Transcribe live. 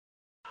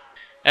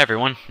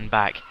Everyone, I'm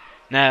back.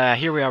 Now,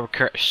 here we are with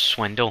Curtis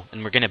Swindle,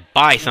 and we're gonna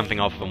buy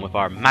something off of him with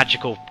our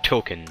magical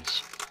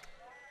tokens.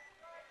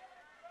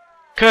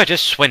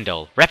 Curtis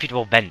Swindle,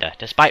 reputable vendor,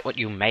 despite what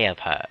you may have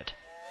heard.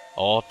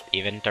 Or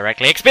even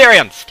directly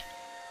experienced!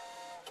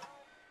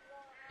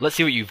 Let's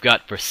see what you've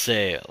got for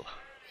sale.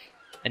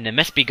 In the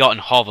misbegotten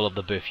hovel of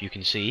the booth you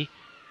can see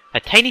a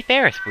tiny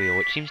Ferris wheel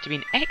which seems to be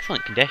in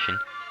excellent condition,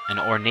 an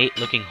ornate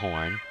looking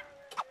horn.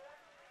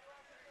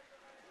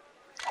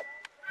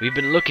 We've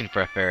been looking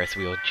for a Ferris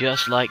wheel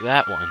just like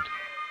that one.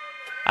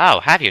 Oh,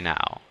 have you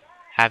now?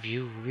 Have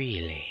you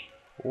really?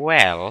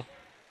 Well,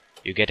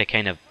 you get a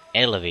kind of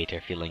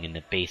elevator feeling in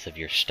the base of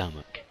your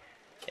stomach.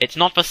 It's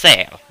not for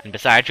sale, and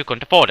besides you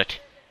couldn't afford it.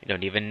 You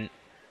don't even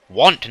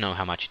want to know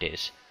how much it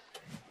is.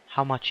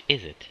 How much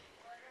is it?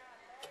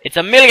 It's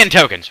 1,000,000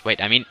 tokens!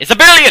 Wait, I mean, it's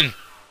 1,000,000,000!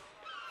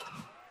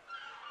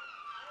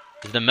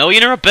 Is it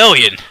 1,000,000 or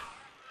 1,000,000,000?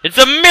 It's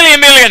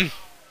 1,000,000,000,000!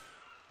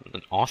 That's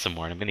an awesome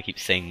word. I'm gonna keep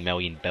saying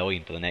million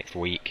billion for the next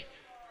week.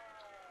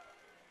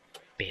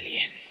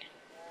 Billion.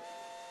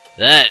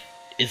 That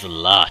is a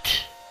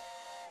lot.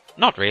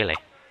 Not really.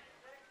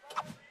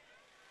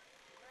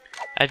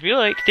 I'd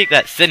really like to take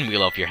that sin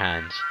wheel off your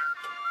hands.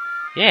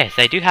 Yes,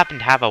 I do happen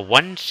to have a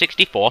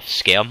 1/64th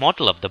scale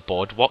model of the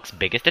boardwalk's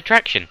biggest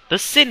attraction, the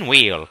sin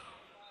wheel.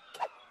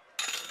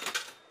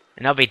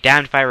 And I'll be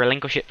damned if I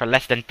relinquish it for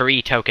less than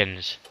 3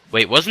 tokens.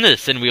 Wait, wasn't the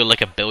sin wheel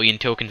like 1,000,000,000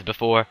 tokens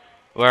before?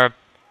 We're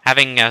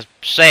having a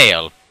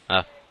sale.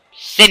 A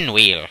sin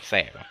wheel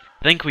sale.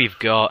 I think we've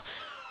got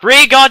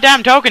 3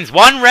 goddamn tokens!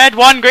 1 red,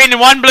 1 green,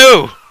 and 1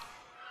 blue!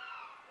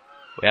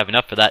 We have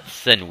enough for that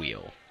sin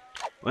wheel.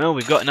 Well,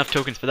 we've got enough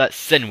tokens for that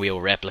sin wheel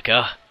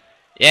replica.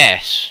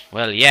 Yes,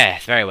 well,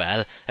 yes, very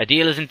well. A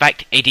deal is in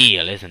fact a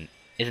deal, isn't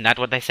that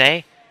what they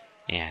say?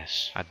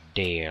 Yes, a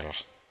deal.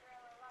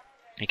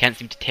 He can't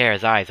seem to tear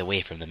his eyes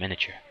away from the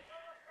miniature.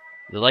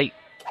 The lights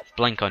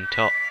blink on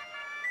top,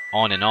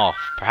 on and off,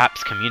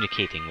 perhaps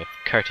communicating with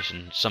Curtis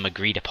in some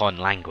agreed-upon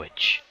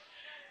language.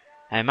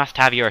 I must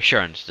have your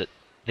assurance that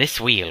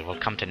this wheel will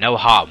come to no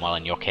harm while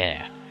in your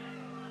care.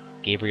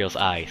 Gabriel's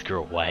eyes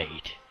grow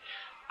wide.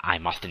 I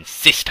must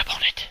insist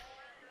upon it.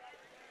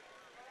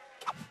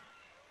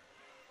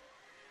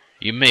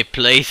 You may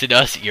place in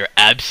us your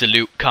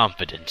absolute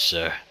confidence,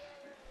 sir.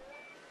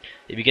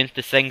 He begins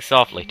to sing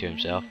softly to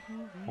himself,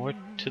 or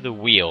to the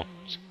wheel.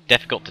 It's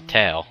difficult to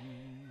tell.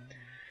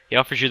 He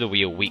offers you the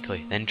wheel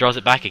weakly, then draws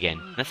it back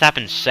again. This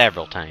happens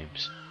several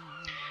times.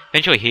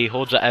 Eventually he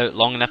holds it out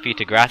long enough for you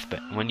to grasp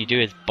it, and when you do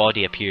his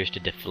body appears to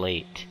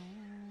deflate.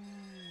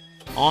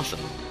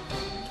 Awesome.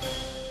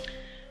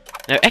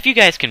 Now, if you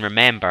guys can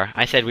remember,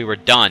 I said we were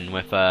done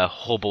with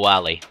Hobo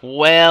Alley.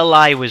 Well,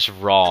 I was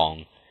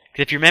wrong.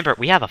 Because if you remember,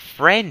 we have a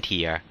friend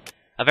here.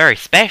 A very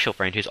special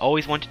friend who's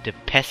always wanted to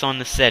piss on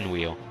the sin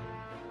wheel.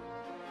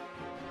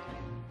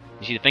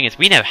 You see, the thing is,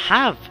 we now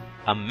have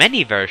a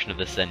mini version of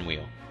the sin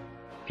wheel.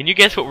 Can you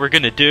guess what we're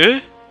gonna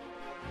do?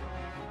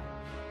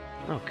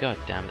 Oh god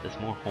damn it, there's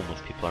more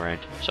homeless people around.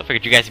 So I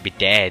figured you guys would be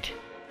dead.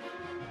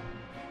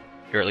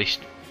 Or at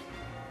least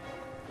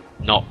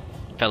not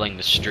filling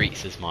the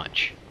streets as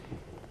much.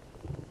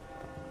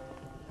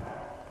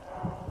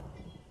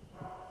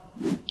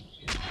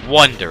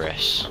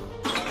 Wondrous.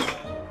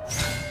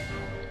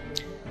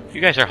 You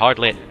guys are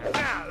hardly...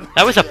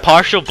 That was a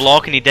partial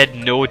block and he did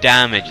no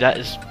damage. That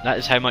is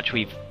how much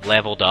we've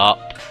leveled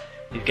up.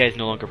 These guys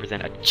no longer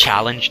present a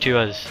challenge to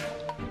us.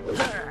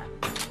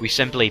 We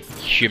simply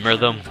humor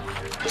them.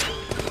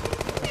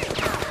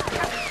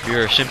 We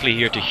are simply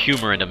here to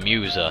humor and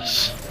amuse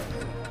us.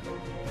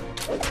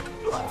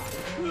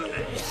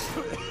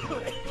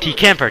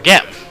 T-Camper,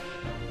 get him!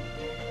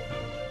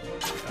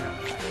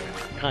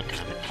 God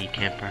damn it,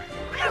 T-Camper.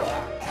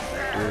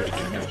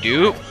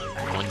 Do.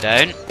 One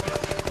down.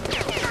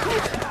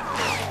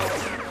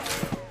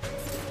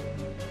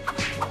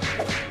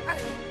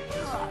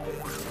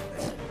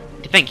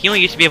 To think, he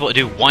only used to be able to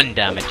do 1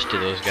 damage to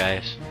those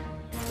guys.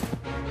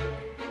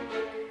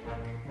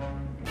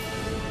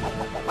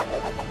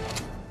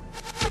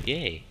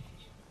 Yay.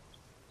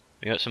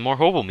 We got some more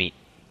hobo meat.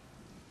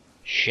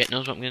 Shit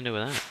knows what I'm gonna do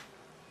with that.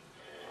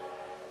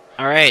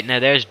 Alright, now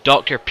there's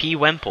Dr. P.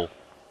 Wimple.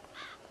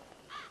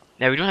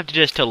 Now, we don't have to do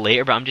this till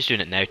later, but I'm just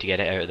doing it now to get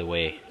it out of the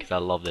way, because I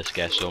love this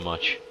guy so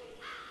much.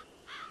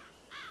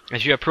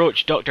 As you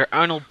approach Dr.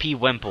 Arnold P.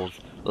 Wimple's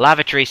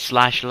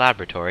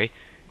lavatory/laboratory,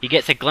 he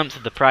gets a glimpse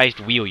of the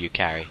prized wheel you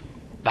carry.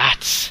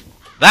 That is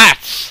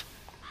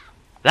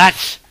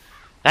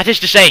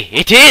to say,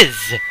 it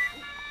is!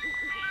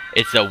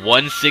 It's a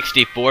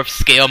 1/64th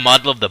scale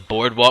model of the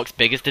boardwalk's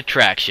biggest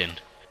attraction.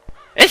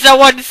 It's a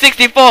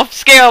 1/64th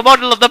scale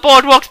model of the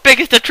boardwalk's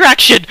biggest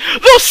attraction!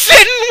 The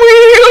Sin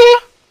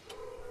Wheel!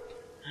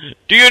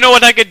 Do you know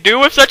what I could do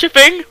with such a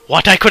thing?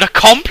 What I could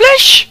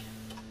accomplish?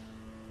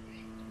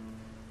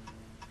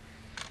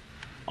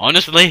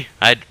 Honestly,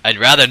 I'd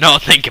rather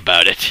not think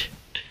about it.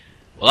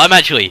 Well, I'm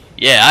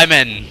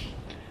in...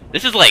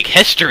 This is like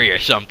history or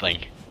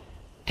something.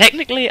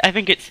 Technically, I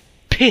think it's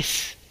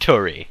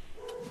piss-tory.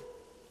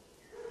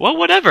 Well,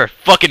 whatever,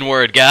 fucking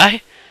word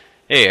guy.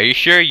 Hey, are you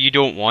sure you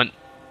don't want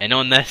in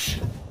on this?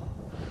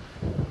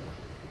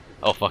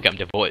 Oh fuck it, I'm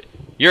devoted.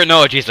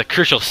 Urinology is a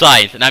crucial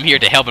science, and I'm here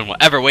to help in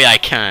whatever way I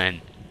can.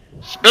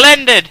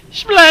 Splendid!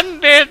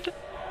 Splendid!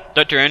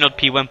 Dr. Arnold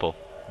P. Wimple,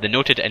 the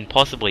noted and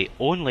possibly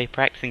only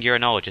practicing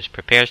urinologist,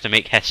 prepares to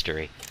make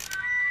history.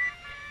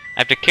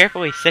 After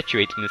carefully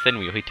situating the thin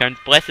wheel, he turns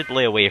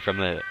blessedly away from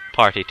the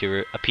party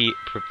to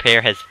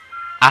prepare his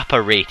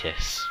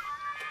apparatus.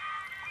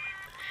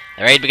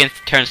 The ride begins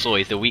to turn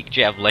slowly as the weak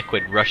jet of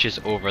liquid rushes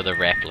over the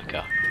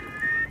replica,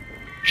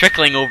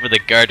 trickling over the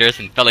girders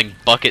and filling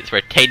buckets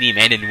where tiny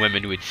men and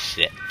women would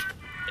sit.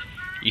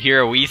 You hear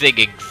a wheezing,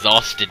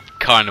 exhausted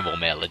carnival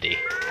melody.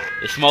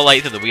 The small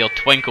lights of the wheel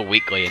twinkle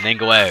weakly and then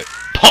go out,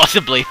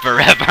 possibly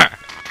forever.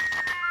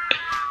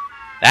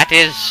 That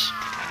is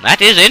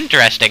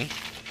interesting.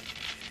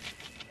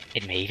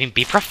 It may even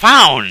be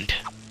profound.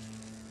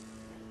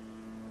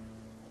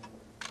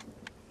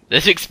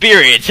 This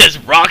experience has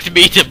rocked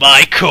me to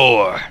my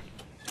core.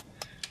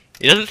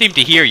 He doesn't seem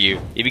to hear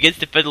you. He begins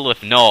to fiddle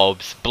with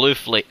knobs. Blue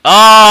flame.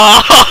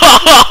 Oh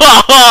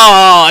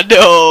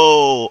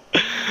no!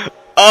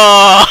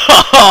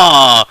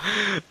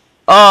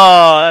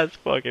 Oh, that's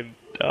fucking.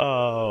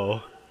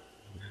 Oh.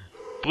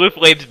 Blue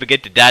flames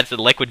begin to dance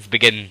and liquids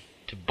begin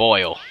to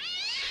boil.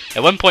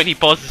 At one point he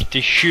pauses to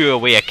shoo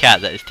away a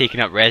cat that has taken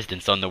up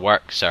residence on the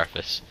work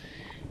surface.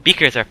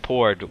 Beakers are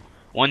poured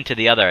one to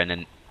the other in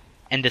an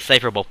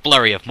indecipherable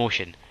flurry of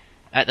motion.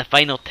 At the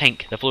final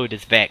tink, the fluid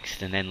is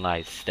vexed and then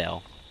lies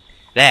still.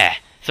 There!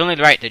 It's only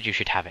right that you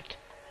should have it.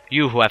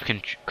 You who have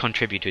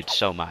contributed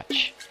so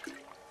much.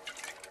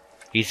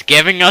 He's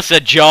giving us a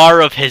jar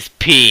of his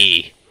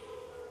pee!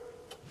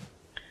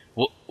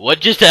 What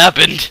just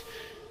happened?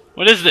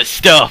 What is this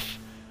stuff?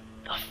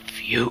 The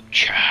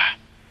future.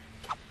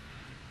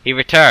 He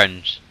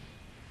returns,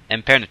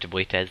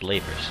 imperturbably to his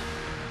labours.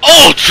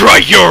 Ultra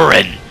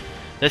urine!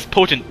 This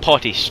potent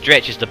potty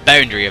stretches the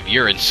boundary of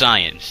urine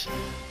science.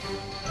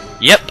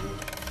 Yep.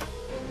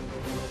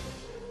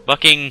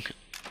 Fucking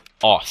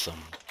awesome.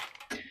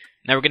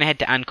 Now we're gonna head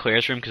to Anne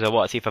Claire's room because I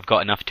want to see if I've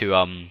got enough to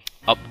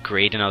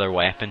upgrade another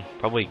weapon.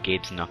 Probably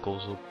Gabe's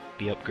knuckles will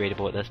be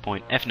upgradable at this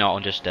point. If not, I'll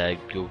just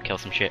go kill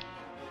some shit.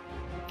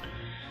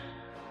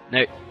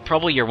 Now,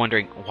 probably you're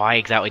wondering why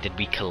exactly did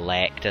we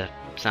collect a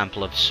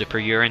sample of super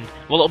urine?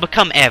 Well, it'll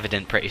become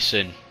evident pretty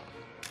soon.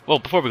 Well,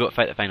 before we go to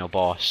fight the final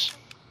boss.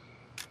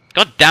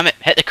 God damn it!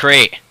 Hit the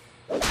crate!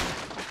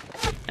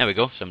 There we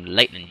go, some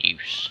lightning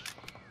use.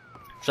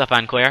 What's up,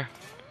 Anne Claire?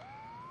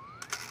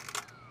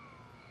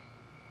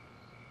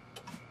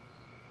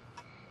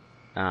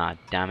 Ah,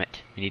 damn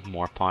it. We need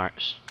more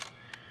parts.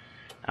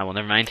 Ah, well,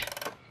 never mind.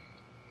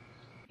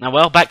 Now,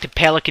 well, back to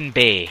Pelican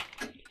Bay.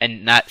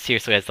 And that,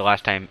 seriously, is the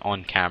last time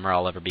on camera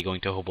I'll ever be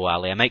going to Hobo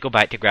Alley. I might go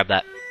back to grab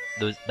that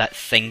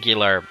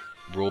singular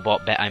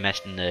robot bit I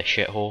missed in the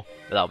shithole,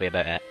 but that'll be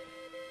about it.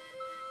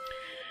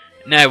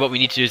 Now, what we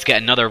need to do is get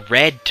another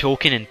red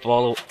token and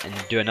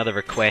do another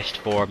request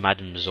for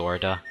Madame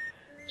Zorda.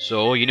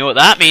 So, you know what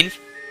that means.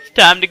 It's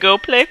time to go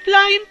play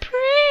Flying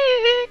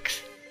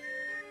Pricks!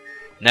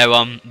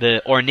 Now,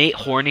 the ornate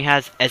horn he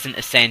has isn't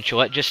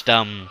essential. It just,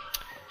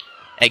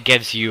 it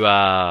gives you,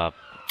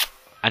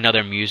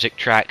 another music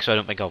track, so I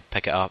don't think I'll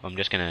pick it up. I'm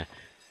just gonna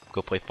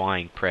go play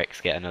Flying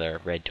Pricks, get another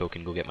red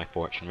token, go get my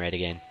fortune red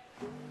again.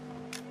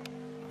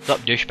 What's up,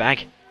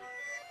 douchebag?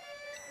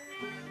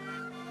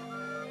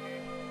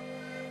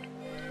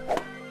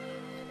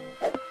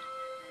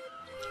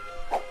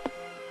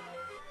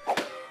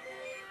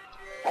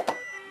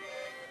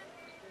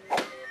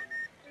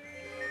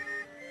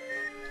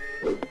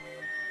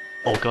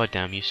 Oh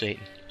goddamn you,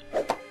 Satan.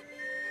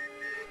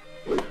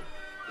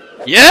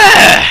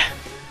 Yeah!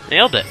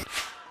 Nailed it!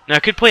 Now I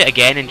could play it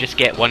again and just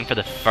get one for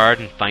the third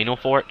and final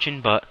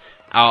fortune, but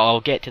I'll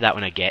get to that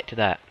when I get to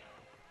that.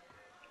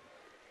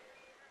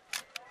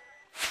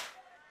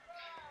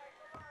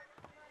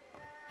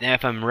 Now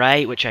if I'm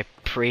right, which I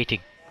pray to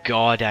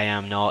God I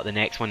am not, the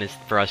next one is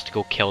for us to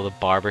go kill the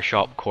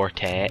barbershop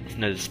quartet.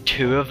 Now there's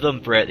 2 of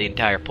them throughout the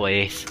entire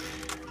place,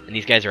 and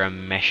these guys are a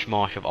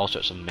mishmash of all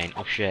sorts of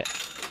mental shit.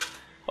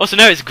 Also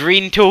now it's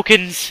green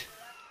tokens!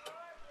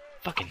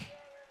 Fucking...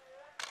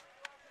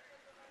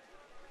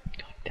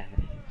 God damn it.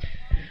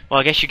 Well,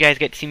 I guess you guys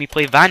get to see me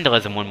play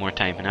Vandalism one more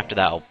time, and after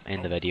that I'll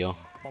end the video.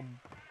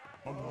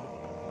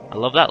 I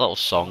love that little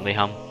song they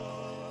hum.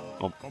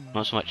 Well,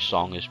 not so much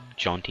song as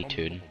jaunty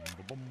tune.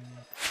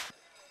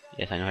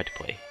 Yes, I know how to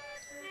play.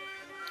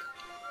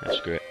 Oh,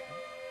 screw it.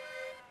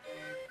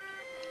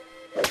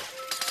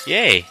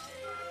 Yay!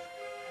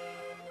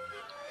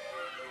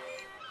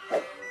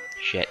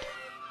 Shit.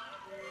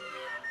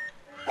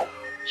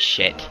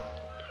 Shit.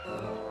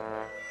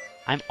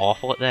 I'm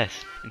awful at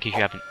this, in case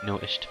you haven't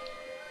noticed.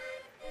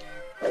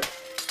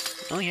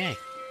 Oh, yay.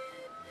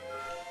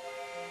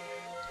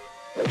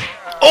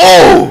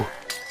 Oh!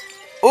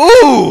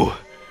 Ooh!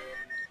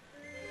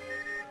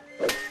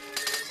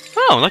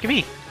 Oh, look at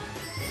me.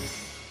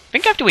 I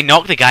think after we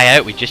knock the guy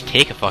out, we just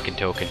take a fucking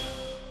token.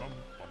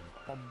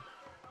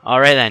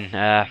 Alright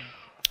then,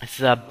 this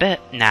is a bit...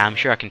 Nah, I'm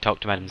sure I can talk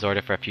to Madame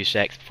Zorda for a few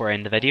secs before I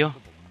end the video.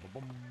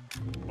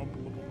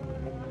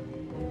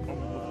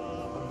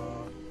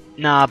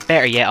 Nah,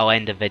 better yet, I'll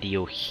end the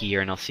video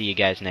here and I'll see you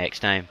guys next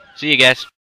time. See you guys.